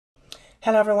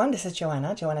Hello everyone, this is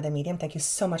Joanna the Medium. Thank you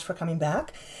so much for coming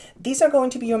back. These are going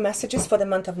to be your messages for the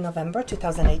month of November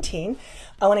 2018.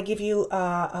 I want to give you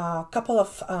a couple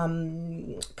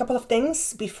of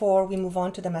things before we move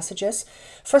on to the messages.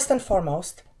 First and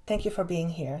foremost, thank you for being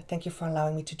here. Thank you for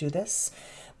allowing me to do this.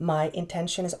 My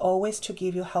intention is always to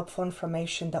give you helpful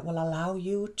information that will allow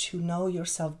you to know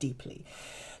yourself deeply.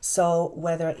 So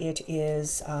whether it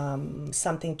is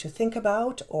something to think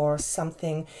about or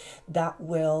something that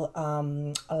will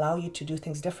allow you to do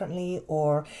things differently,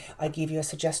 or I give you a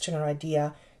suggestion or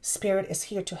idea, Spirit is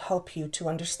here to help you to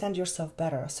understand yourself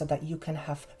better so that you can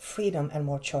have freedom and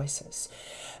more choices.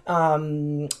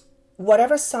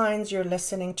 Whatever signs you're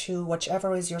listening to,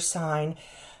 whichever is your sign,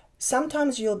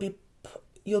 sometimes you'll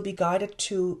be guided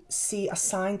to see a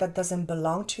sign that doesn't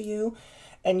belong to you,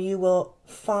 and you will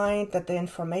find that the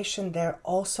information there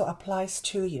also applies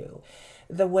to you.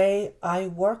 The way I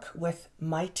work with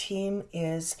my team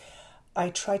is I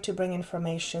try to bring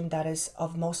information that is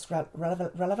of most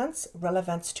relevance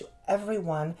to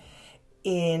everyone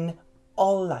in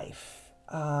all life,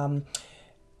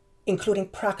 including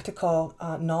practical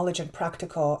knowledge and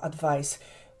practical advice.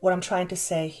 What I'm trying to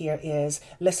say here is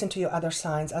listen to your other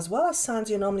signs as well as signs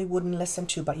you normally wouldn't listen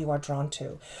to but you are drawn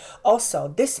to.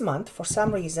 Also, this month, for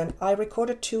some reason, I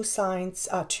recorded two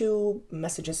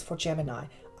messages for Gemini.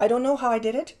 I don't know how I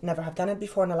did it. Never have done it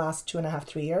before in the last 2.5,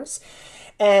 3 years.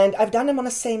 And I've done them on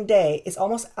the same day. It's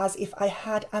almost as if I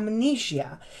had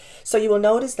amnesia. So you will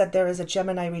notice that there is a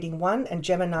Gemini reading 1 and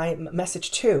Gemini message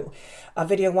 2,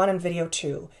 video 1 and video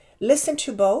 2. Listen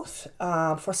to both.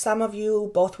 For some of you,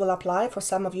 both will apply. For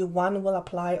some of you, one will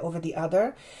apply over the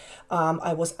other.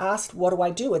 I was asked, what do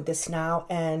I do with this now?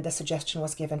 And the suggestion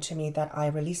was given to me that I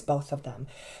release both of them.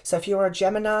 So if you're a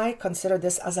Gemini, consider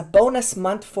this as a bonus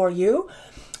month for you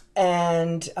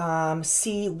and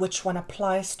see which one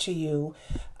applies to you,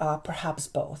 perhaps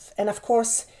both. And of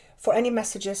course, for any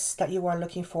messages that you are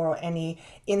looking for, or any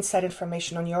inside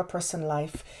information on your personal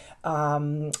life,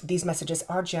 these messages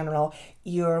are general.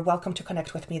 You're welcome to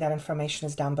connect with me. That information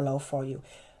is down below for you.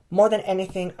 More than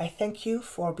anything, I thank you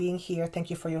for being here.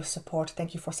 Thank you for your support.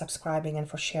 Thank you for subscribing and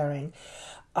for sharing.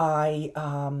 I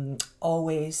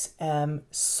always am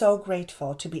so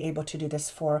grateful to be able to do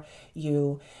this for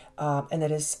you, and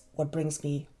it is what brings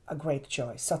me a great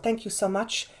joy. So thank you so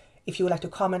much. If you would like to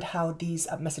comment how these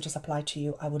messages apply to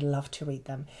you, I would love to read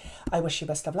them. I wish you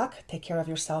best of luck. Take care of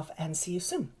yourself and see you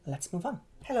soon. Let's move on.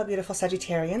 Hello, beautiful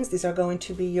Sagittarians. These are going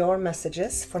to be your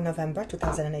messages for November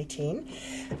 2018.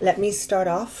 Let me start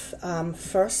off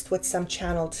first with some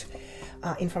channeled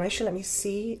information. Let me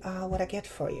see what I get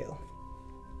for you.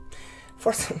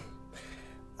 First,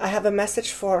 I have a message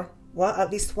for, well,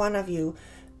 at least one of you,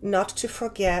 not to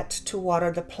forget to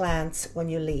water the plants when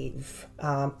you leave.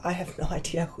 I have no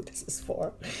idea who this is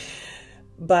for.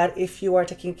 But if you are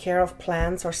taking care of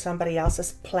plants or somebody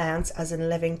else's plants, as in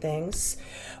living things,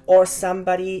 or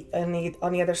somebody on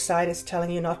the other side is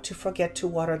telling you not to forget to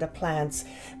water the plants,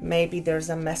 maybe there's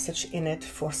a message in it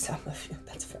for some of you.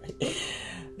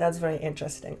 That's very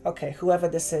interesting. Okay, whoever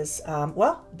this is,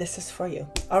 well, this is for you.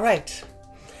 All right,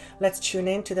 let's tune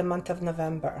in to the month of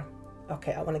November.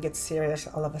 Okay, I want to get serious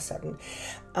all of a sudden.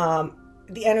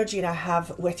 The energy that I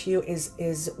have with you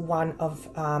is one of,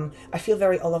 I feel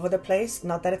very all over the place.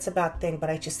 Not that it's a bad thing, but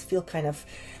I just feel kind of,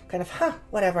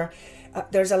 whatever.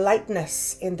 There's a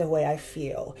lightness in the way I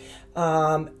feel.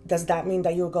 Does that mean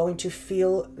that you're going to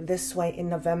feel this way in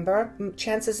November?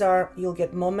 Chances are you'll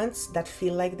get moments that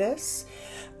feel like this,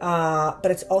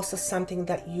 but it's also something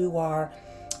that you are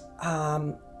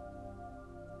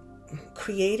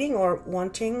creating or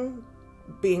wanting,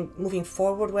 moving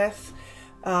forward with.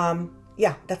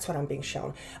 Yeah, that's what I'm being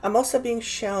shown. I'm also being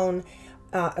shown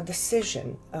a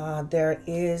decision. There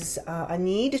is a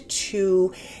need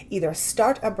to either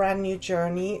start a brand new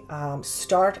journey,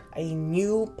 start a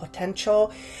new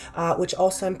potential, which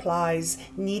also implies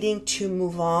needing to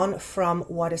move on from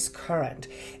what is current.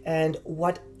 And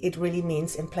what it really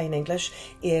means in plain English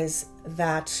is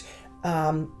that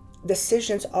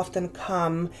decisions often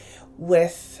come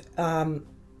with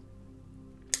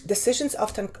decisions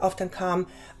often come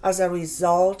as a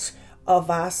result of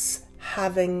us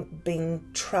having been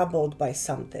troubled by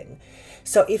something.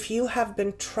 So if you have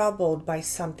been troubled by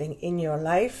something in your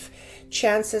life,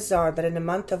 chances are that in the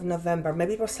month of November,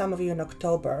 maybe for some of you in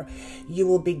October, you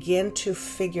will begin to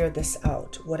figure this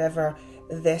out, whatever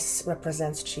this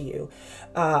represents to you.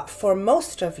 For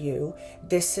most of you,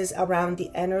 this is around the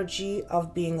energy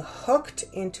of being hooked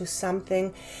into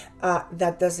something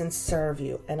that doesn't serve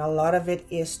you. And a lot of it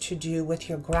is to do with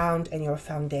your ground and your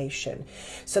foundation.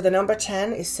 So the number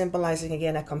 10 is symbolizing,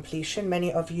 again, a completion.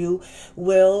 Many of you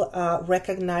will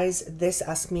recognize this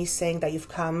as me saying that you've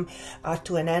come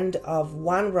to an end of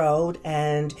one road,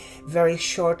 and very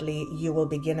shortly you will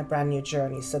begin a brand new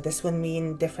journey. So this will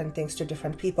mean different things to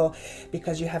different people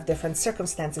because you have different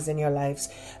circumstances in your lives.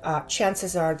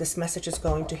 Chances are this message is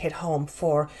going to hit home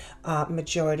for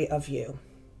majority of you.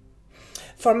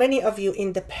 For many of you,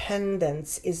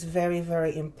 independence is very,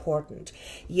 very important.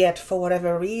 Yet, for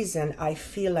whatever reason, I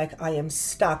feel like I am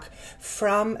stuck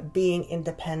from being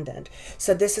independent.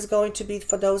 So this is going to be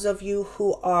for those of you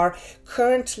who are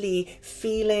currently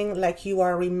feeling like you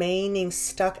are remaining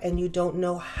stuck and you don't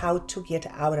know how to get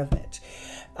out of it.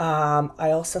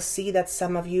 I also see that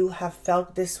some of you have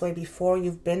felt this way before.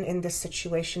 You've been in this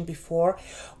situation before,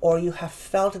 or you have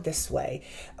felt this way.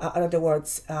 In other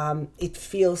words, it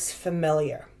feels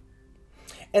familiar.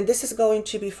 And this is going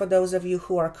to be for those of you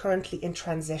who are currently in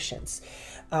transitions.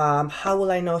 How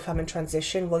will I know if I'm in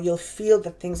transition? Well, you'll feel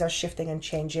that things are shifting and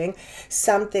changing.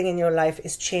 Something in your life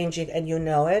is changing and you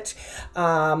know it.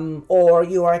 Or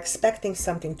you are expecting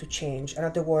something to change. In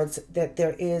other words, that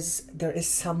there is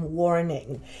some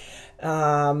warning.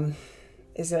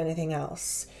 Is there anything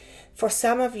else? For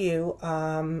some of you,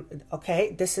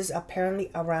 okay, this is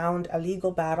apparently around a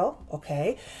legal battle,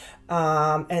 okay,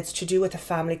 and it's to do with a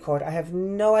family court. I have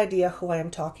no idea who I am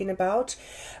talking about,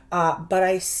 but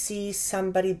I see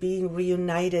somebody being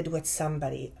reunited with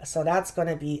somebody. So that's going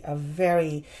to be a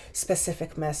very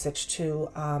specific message to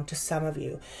some of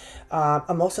you.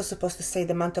 I'm also supposed to say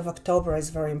the month of October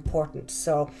is very important.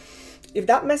 So if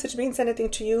that message means anything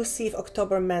to you, see if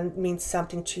October means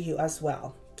something to you as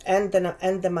well. And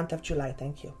the month of July.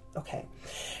 Thank you. Okay.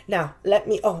 Now,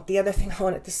 the other thing I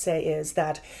wanted to say is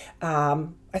that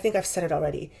I think I've said it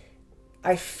already.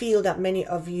 I feel that many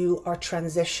of you are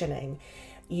transitioning.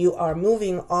 You are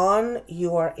moving on.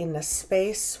 You are in a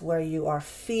space where you are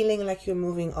feeling like you're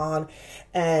moving on,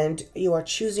 and you are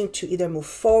choosing to either move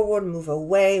forward, move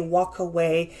away, walk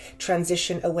away,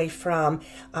 transition away from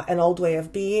an old way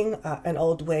of being, an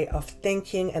old way of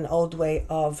thinking, an old way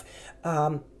of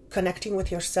connecting with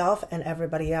yourself and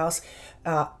everybody else.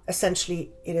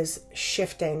 Essentially, it is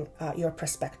shifting your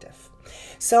perspective.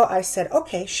 So I said,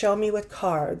 okay, show me with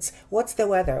cards. What's the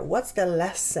weather? What's the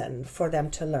lesson for them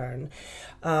to learn?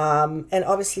 And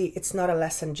obviously, it's not a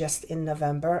lesson just in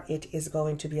November. It is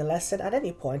going to be a lesson at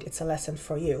any point. It's a lesson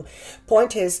for you.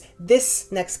 Point is, this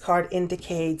next card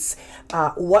indicates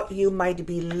what you might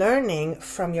be learning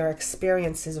from your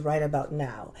experiences right about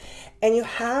now. And you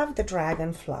have the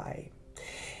dragonfly.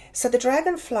 So the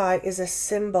dragonfly is a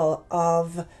symbol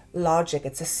of logic.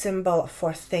 It's a symbol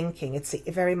for thinking. It's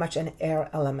very much an air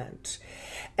element.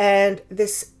 And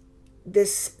this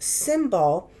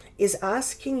symbol is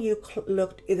asking you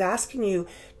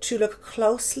to look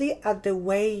closely at the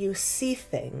way you see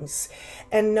things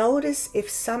and notice if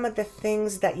some of the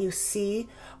things that you see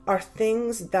are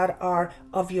things that are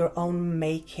of your own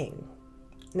making.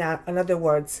 Now, in other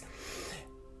words,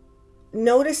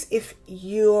 notice if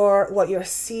what you're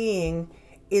seeing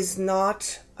is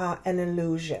not an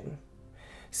illusion.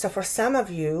 So for some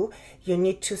of you, you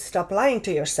need to stop lying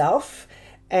to yourself,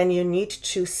 and you need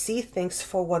to see things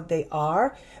for what they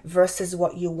are versus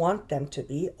what you want them to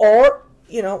be, or,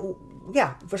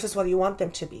 versus what you want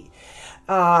them to be.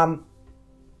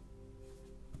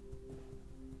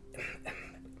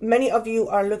 Many of you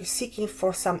are seeking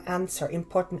for some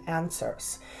important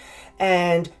answers.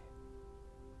 And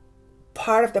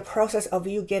part of the process of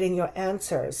you getting your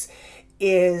answers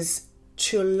is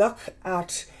to look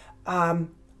at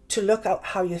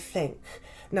how you think.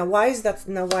 Now, why is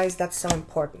that so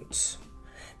important?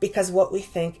 Because what we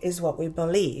think is what we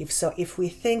believe. So if we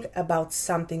think about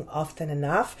something often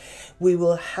enough, we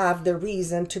will have the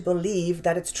reason to believe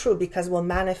that it's true because we'll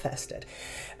manifest it.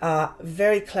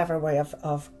 Very clever way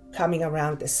of coming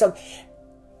around this. So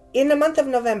in the month of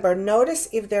November, notice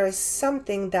if there is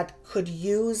something that could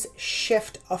use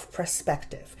shift of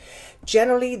perspective.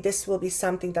 Generally, this will be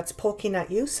something that's poking at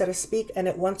you, so to speak, and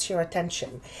it wants your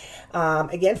attention.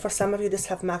 Again, for some of you, this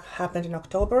have happened in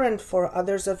October, and for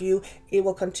others of you, it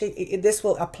will continue. This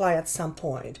will apply at some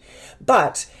point.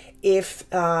 But if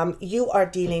you are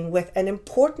dealing with an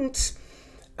important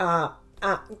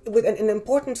an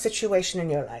important situation in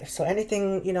your life, so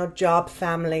anything, job,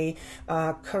 family,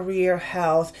 career,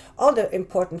 health, all the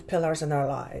important pillars in our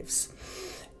lives.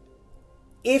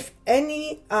 If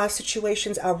any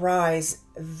situations arise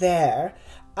there,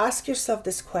 ask yourself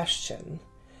this question.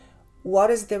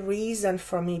 What is the reason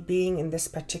for me being in this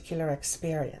particular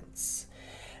experience?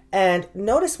 And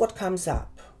notice what comes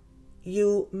up.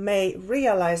 You may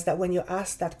realize that when you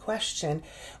ask that question,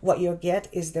 what you get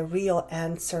is the real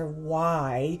answer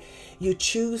why you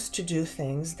choose to do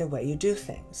things the way you do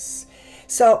things.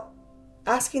 So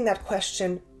asking that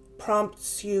question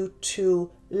prompts you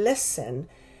to listen,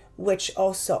 which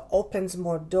also opens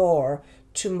more door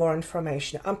to more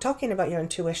information. I'm talking about your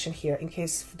intuition here, in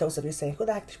case those of you say, who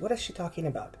the heck, what is she talking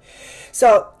about?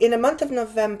 So in the month of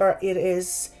November, it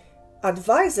is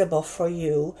advisable for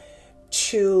you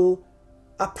to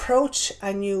approach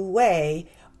a new way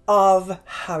of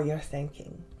how you're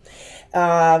thinking.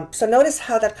 So notice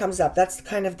how that comes up. That's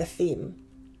kind of the theme.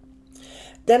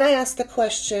 Then I asked the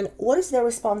question, what is their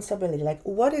responsibility? Like,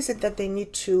 what is it that they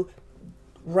need to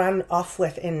run off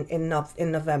with in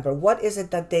November? What is it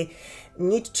that they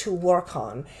need to work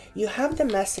on? You have the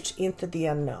message into the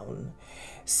unknown.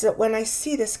 So when I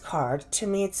see this card, to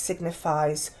me it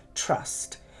signifies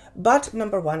trust. But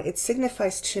number one, it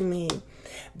signifies to me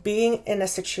being in a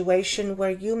situation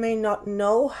where you may not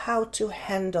know how to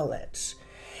handle it.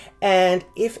 And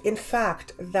if in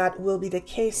fact that will be the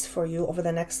case for you over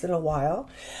the next little while,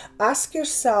 ask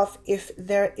yourself if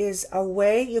there is a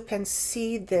way you can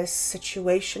see this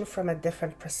situation from a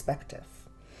different perspective.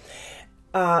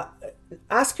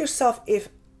 Ask yourself if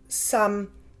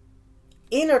some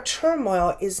inner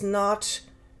turmoil is not,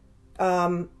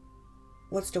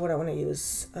 what's the word I want to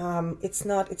use? It's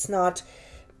not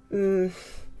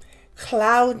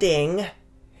clouding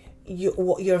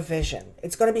your vision.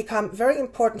 It's going to become very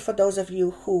important for those of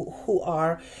you who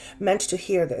are meant to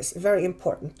hear this. Very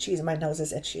important. Jeez, my nose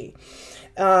is itchy.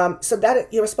 So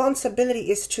that your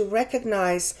responsibility is to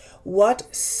recognize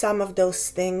what some of those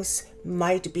things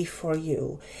might be for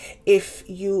you. If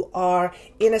you are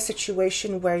in a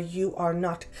situation where you are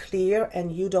not clear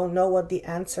and you don't know what the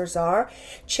answers are,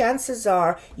 chances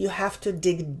are you have to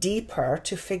dig deeper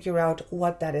to figure out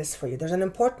what that is for you. There's an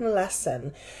important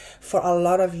lesson for a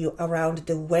lot of you around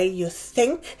the way you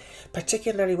think,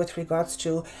 particularly with regards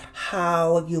to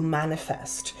how you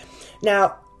manifest.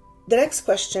 Now, the next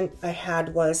question I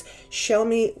had was, show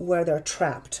me where they're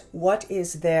trapped. What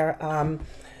is their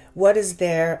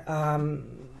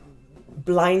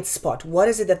blind spot? What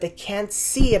is it that they can't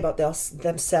see about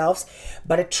themselves,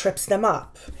 but it trips them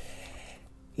up?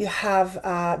 You have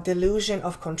a delusion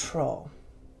of control.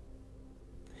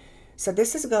 So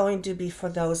this is going to be for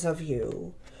those of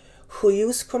you who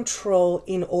use control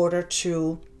in order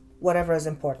to whatever is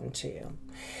important to you.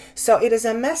 So it is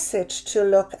a message to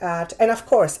look at, and of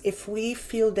course, if we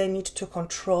feel the need to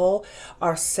control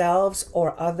ourselves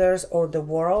or others or the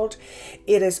world,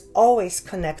 it is always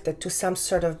connected to some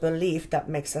sort of belief that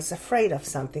makes us afraid of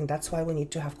something. That's why we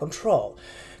need to have control,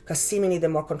 because seemingly the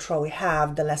more control we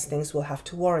have, the less things we'll have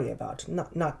to worry about.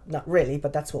 Not really,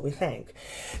 but that's what we think.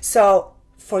 So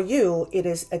for you, it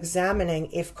is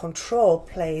examining if control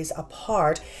plays a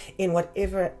part in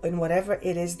whatever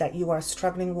it is that you are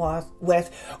struggling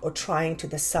with or trying to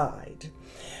decide.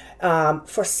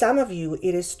 For some of you,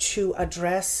 it is to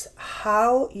address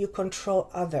how you control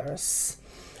others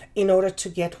in order to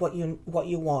get what you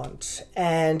want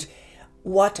and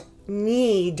what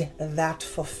need that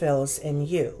fulfills in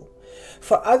you.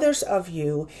 For others of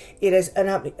you, it is,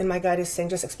 and my guide is saying,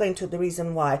 just explain to the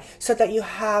reason why, so that you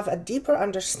have a deeper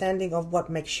understanding of what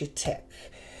makes you tick,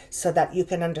 so that you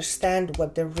can understand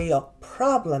what the real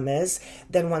problem is.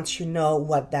 Then once you know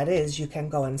what that is, you can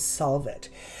go and solve it.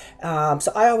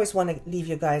 So I always want to leave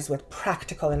you guys with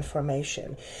practical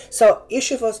information. So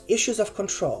issues of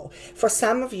control. For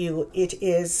some of you, it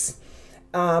is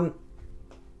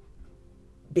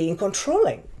being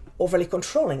controlling. Overly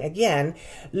controlling. Again,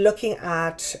 looking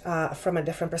at from a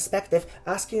different perspective,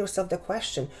 asking yourself the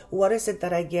question, what is it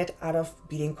that I get out of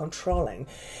being controlling?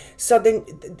 So then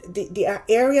the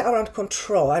area around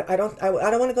control, I don't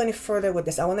want to go any further with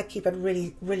this. I want to keep it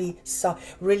really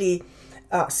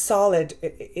solid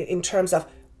in terms of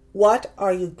what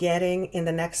are you getting in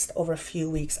the next over a few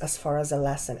weeks as far as a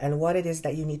lesson, and what it is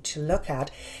that you need to look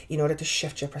at in order to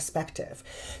shift your perspective.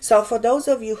 So for those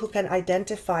of you who can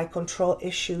identify control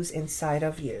issues inside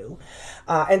of you,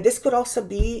 and this could also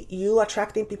be you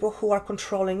attracting people who are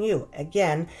controlling you.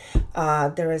 Again,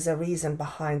 there is a reason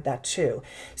behind that too.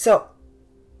 So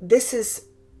this is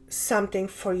something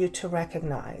for you to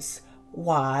recognize.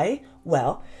 Why?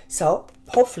 Well, so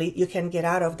hopefully you can get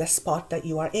out of the spot that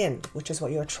you are in, which is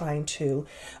what you're trying to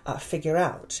figure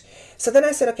out. So then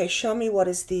I said, okay, show me what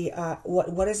is the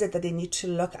what is it that they need to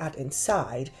look at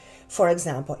inside. For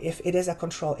example, if it is a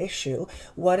control issue,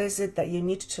 what is it that you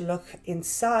need to look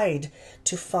inside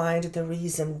to find the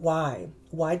reason why?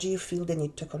 Why do you feel the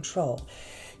need to control?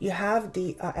 You have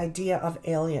the idea of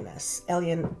alienness.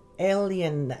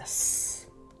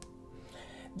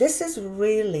 This is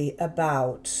really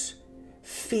about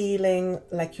feeling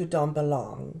like you don't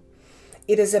belong.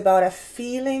 It is about a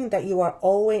feeling that you are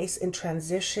always in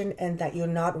transition and that you're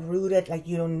not rooted, like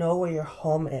you don't know where your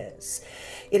home is.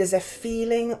 It is a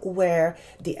feeling where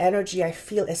the energy I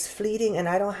feel is fleeting and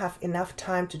I don't have enough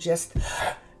time to just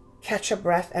catch a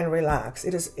breath and relax.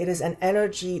 It is an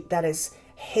energy that is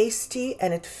hasty,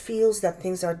 and it feels that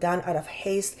things are done out of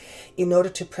haste in order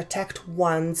to protect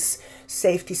one's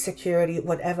safety, security,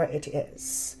 whatever it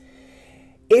is.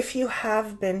 If you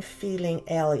have been feeling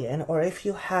alien, or if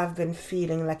you have been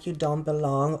feeling like you don't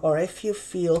belong, or if you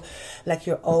feel like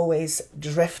you're always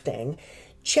drifting,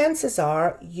 chances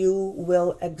are you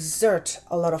will exert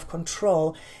a lot of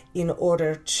control in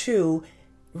order to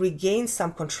regain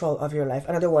some control of your life.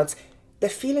 In other words, the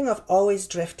feeling of always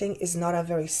drifting is not a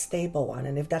very stable one.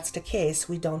 And if that's the case,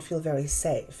 we don't feel very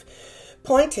safe.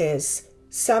 Point is,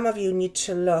 some of you need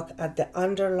to look at the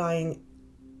underlying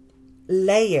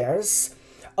layers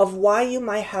of why you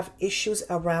might have issues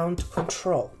around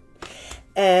control.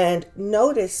 And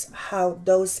notice how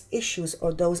those issues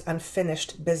or those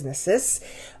unfinished businesses,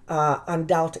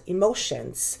 undealt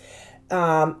emotions,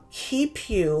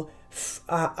 keep you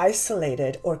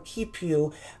isolated or keep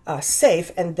you safe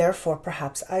and therefore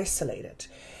perhaps isolated.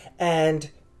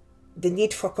 And the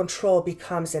need for control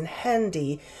becomes in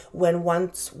handy when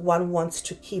one wants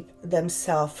to keep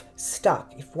themselves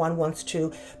stuck, if one wants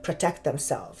to protect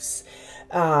themselves.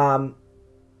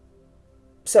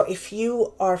 So if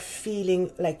you are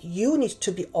feeling like you need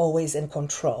to be always in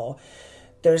control,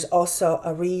 there's also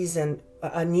a reason,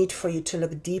 a need for you to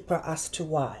look deeper as to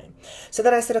why. So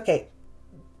then I said, okay,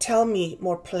 tell me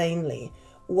more plainly,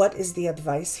 what is the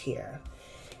advice here?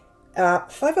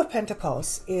 Five of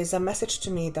Pentacles is a message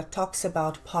to me that talks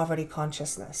about poverty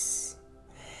consciousness.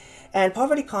 And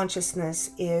poverty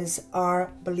consciousness is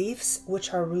our beliefs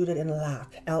which are rooted in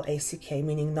lack, L-A-C-K,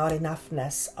 meaning not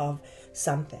enoughness of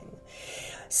something.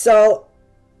 So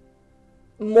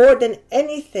more than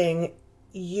anything,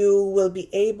 you will be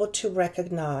able to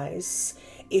recognize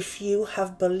if you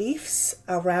have beliefs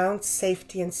around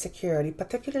safety and security,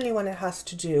 particularly when it has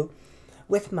to do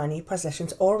with money,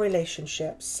 possessions, or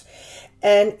relationships,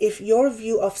 and if your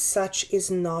view of such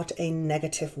is not a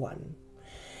negative one.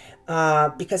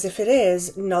 Because if it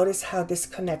is, notice how this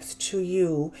connects to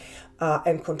you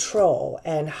and control,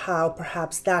 and how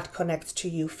perhaps that connects to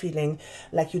you feeling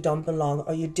like you don't belong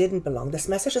or you didn't belong. This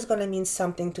message is going to mean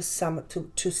something to some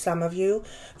of you.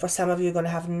 For some of you, you're going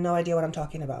to have no idea what I'm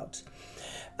talking about.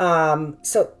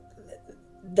 So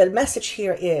the message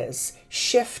here is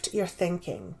shift your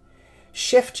thinking,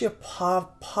 shift your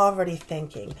poverty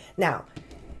thinking. Now,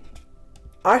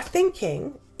 our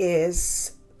thinking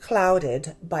is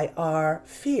clouded by our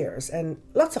fears and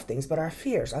lots of things, but our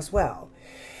fears as well.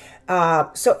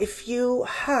 So if you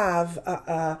have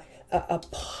a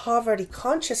poverty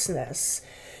consciousness,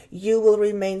 you will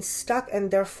remain stuck,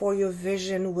 and therefore your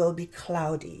vision will be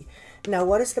cloudy. Now,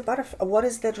 what is the butterfly? What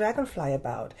is the dragonfly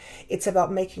about? It's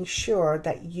about making sure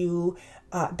that you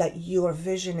that your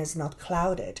vision is not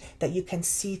clouded, that you can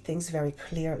see things very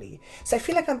clearly. So I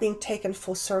feel like I'm being taken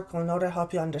full circle in order to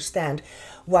help you understand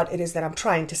what it is that I'm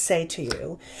trying to say to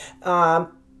you. And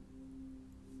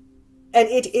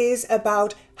it is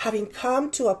about having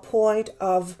come to a point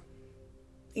of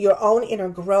your own inner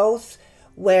growth,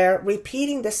 where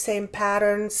repeating the same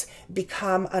patterns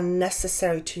become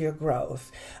unnecessary to your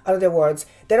growth. In other words,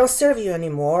 they don't serve you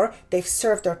anymore. They've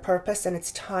served their purpose, and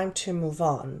it's time to move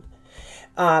on.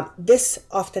 This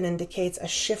often indicates a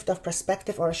shift of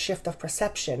perspective or a shift of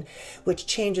perception, which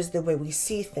changes the way we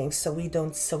see things. So we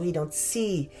don't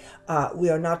see. We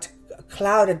are not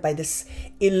clouded by this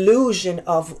illusion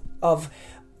of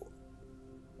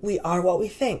we are what we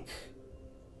think.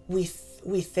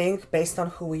 We think based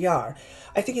on who we are.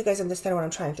 I think you guys understand what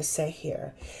I'm trying to say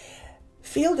here.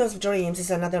 Field of Dreams is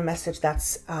another message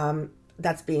that's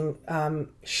being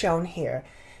shown here.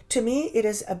 To me, it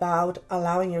is about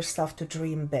allowing yourself to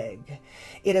dream big.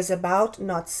 It is about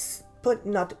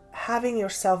not having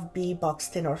yourself be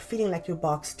boxed in, or feeling like you're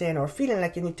boxed in, or feeling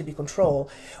like you need to be control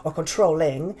or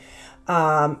controlling,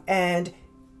 and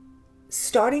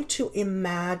starting to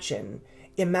imagine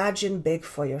big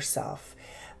for yourself.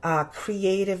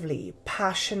 creatively,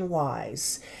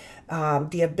 passion-wise,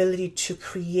 the ability to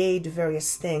create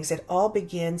various things. It all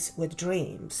begins with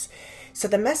dreams. So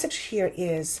the message here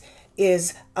is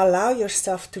allow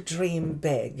yourself to dream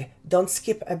big. Don't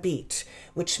skip a beat,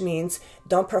 which means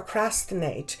don't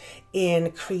procrastinate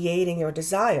in creating your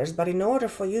desires. But in order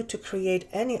for you to create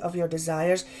any of your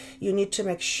desires, you need to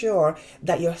make sure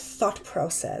that your thought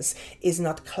process is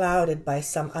not clouded by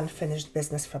some unfinished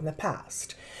business from the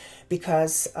past.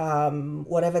 Because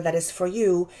whatever that is for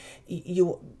you,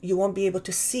 you won't be able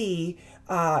to see.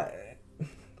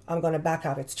 I'm going to back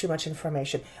up. It's too much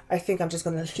information. I think I'm just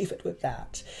going to leave it with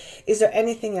that. Is there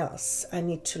anything else I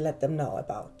need to let them know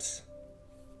about?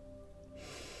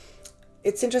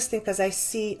 It's interesting because I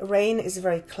see rain is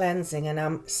very cleansing, and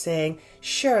I'm saying,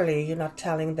 surely you're not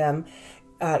telling them,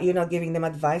 you're not giving them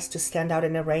advice to stand out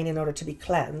in the rain in order to be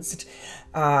cleansed.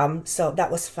 So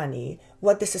that was funny.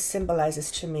 What this is symbolizing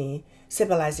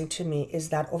to me is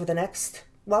that over the next,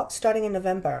 well, starting in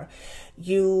November,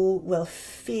 you will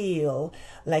feel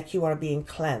like you are being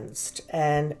cleansed,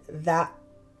 and that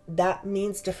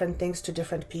means different things to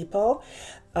different people.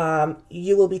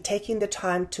 You will be taking the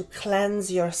time to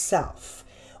cleanse yourself,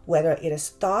 whether it is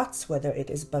thoughts, whether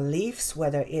it is beliefs,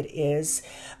 whether it is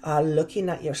looking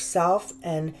at yourself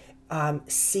and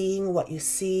seeing what you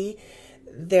see.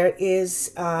 There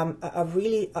is a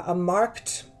really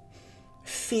marked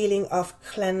feeling of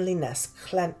cleanliness,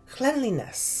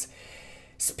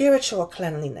 spiritual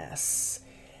cleanliness.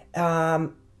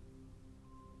 And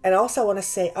also I want to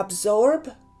say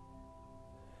absorb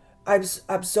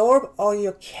all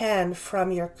you can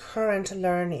from your current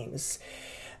learnings.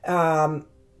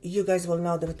 You guys will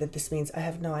know that this means. I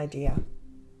have no idea.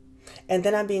 And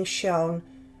then I'm being shown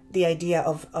the idea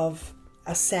of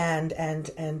a sand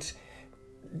and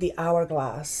the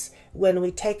hourglass. When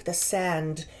we take the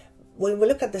sand, when we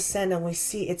look at the sand and we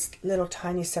see its little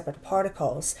tiny separate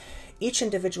particles, each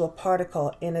individual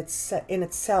particle in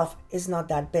itself is not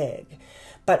that big.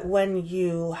 But when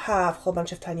you have a whole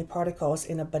bunch of tiny particles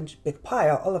in a big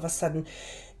pile, all of a sudden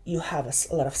you have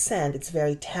a lot of sand. It's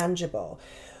very tangible.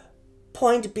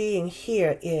 Point being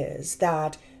here is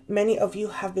that many of you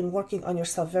have been working on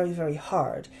yourself very, very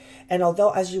hard. And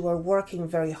although as you were working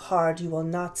very hard, you were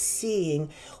not seeing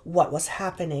what was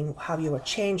happening, how you were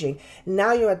changing,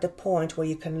 now you're at the point where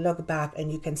you can look back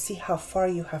and you can see how far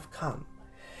you have come.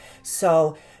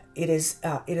 So it is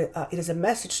a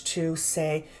message to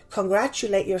say,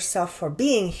 congratulate yourself for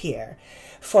being here,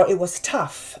 for it was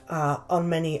tough on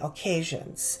many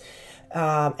occasions.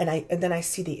 And then I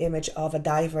see the image of a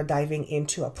diver diving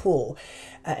into a pool.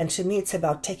 And to me, it's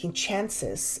about taking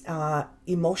chances,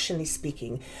 emotionally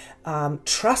speaking,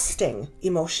 trusting,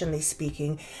 emotionally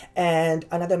speaking. And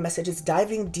another message is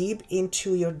diving deep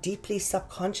into your deeply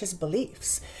subconscious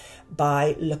beliefs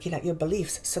by looking at your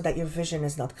beliefs so that your vision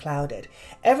is not clouded.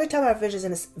 Every time our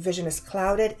vision is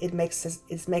clouded, it makes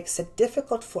it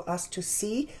difficult for us to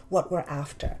see what we're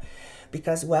after.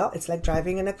 Because, well, it's like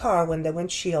driving in a car when the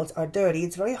windshields are dirty.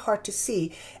 It's very hard to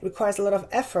see. It requires a lot of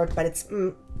effort, but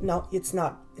no, it's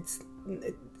not.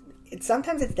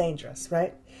 Sometimes it's dangerous,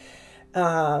 right?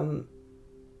 And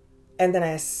then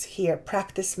I hear,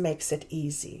 practice makes it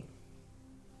easy.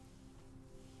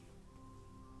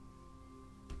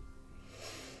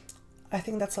 I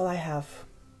think that's all I have.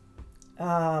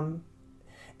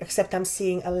 Except I'm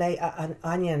seeing an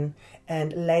onion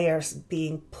and layers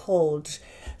being pulled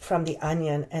from the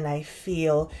onion, and I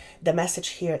feel the message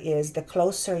here is the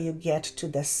closer you get to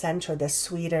the center, the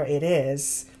sweeter it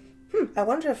is. I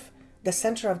wonder if the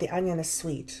center of the onion is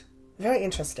sweet. Very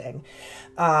interesting.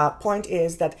 Point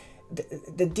is that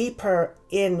the deeper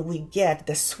in we get,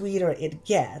 the sweeter it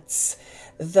gets,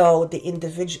 though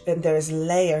there's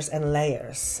layers and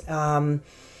layers.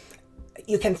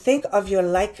 You can think of your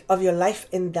life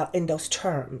in those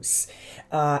terms,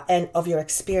 and of your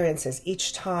experiences.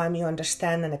 Each time you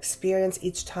understand an experience,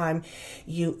 each time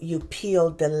you peel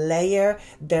the layer,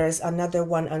 there's another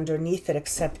one underneath it,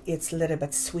 except it's a little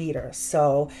bit sweeter.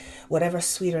 So whatever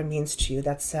sweeter means to you,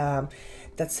 that's a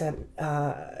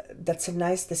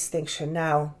nice distinction.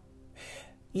 Now,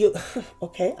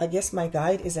 okay, I guess my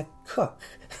guide is a cook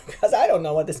because I don't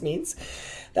know what this means.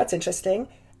 That's interesting.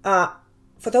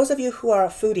 For those of you who are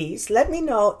foodies, let me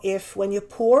know if when you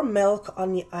pour milk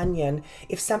on the onion,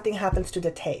 if something happens to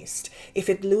the taste, if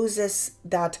it loses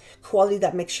that quality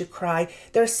that makes you cry.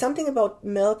 There's something about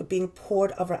milk being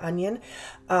poured over onion.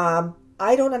 I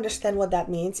don't understand what that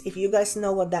means. If you guys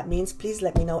know what that means, please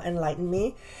let me know, enlighten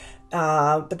me.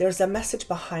 But there's a message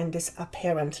behind this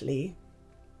apparently.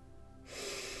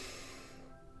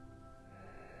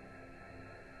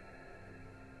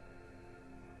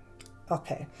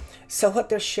 Okay, so what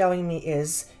they're showing me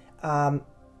is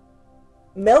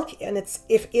milk, and it's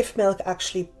if milk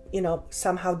actually, you know,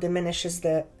 somehow diminishes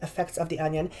the effects of the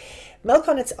onion. Milk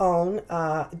on its own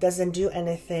doesn't do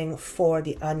anything for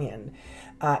the onion.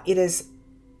 It is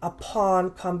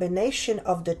upon combination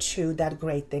of the two that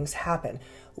great things happen.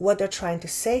 What they're trying to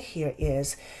say here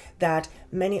is that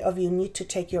many of you need to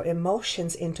take your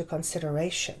emotions into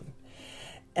consideration.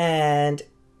 And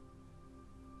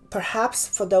perhaps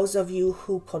for those of you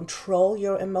who control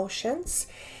your emotions,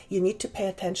 you need to pay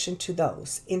attention to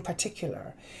those in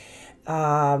particular.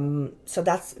 So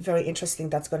that's very interesting.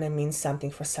 That's going to mean something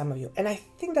for some of you. And I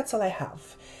think that's all I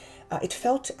have. It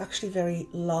felt actually very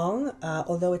long,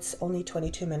 although it's only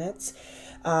 22 minutes.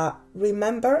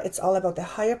 Remember, it's all about the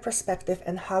higher perspective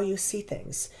and how you see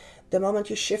things. The moment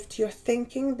you shift your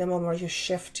thinking, the moment you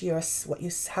shift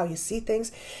how you see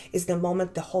things, is the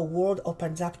moment the whole world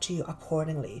opens up to you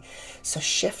accordingly. So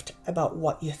shift about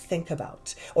what you think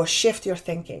about, or shift your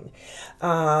thinking.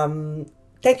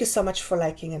 Thank you so much for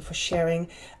liking and for sharing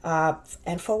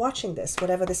and for watching this,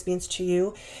 whatever this means to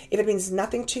you. If it means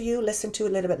nothing to you, listen to it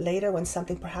a little bit later when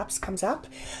something perhaps comes up,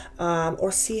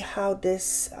 or see how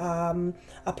this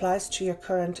applies to your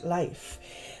current life.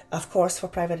 Of course, for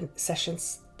private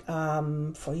sessions,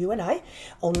 for you and I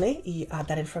only,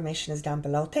 that information is down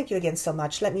below. Thank you again so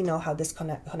much. Let me know how this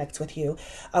connects with you.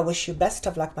 I wish you best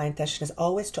of luck. My intention is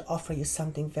always to offer you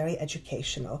something very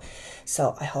educational.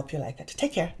 So I hope you like it.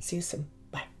 Take care. See you soon.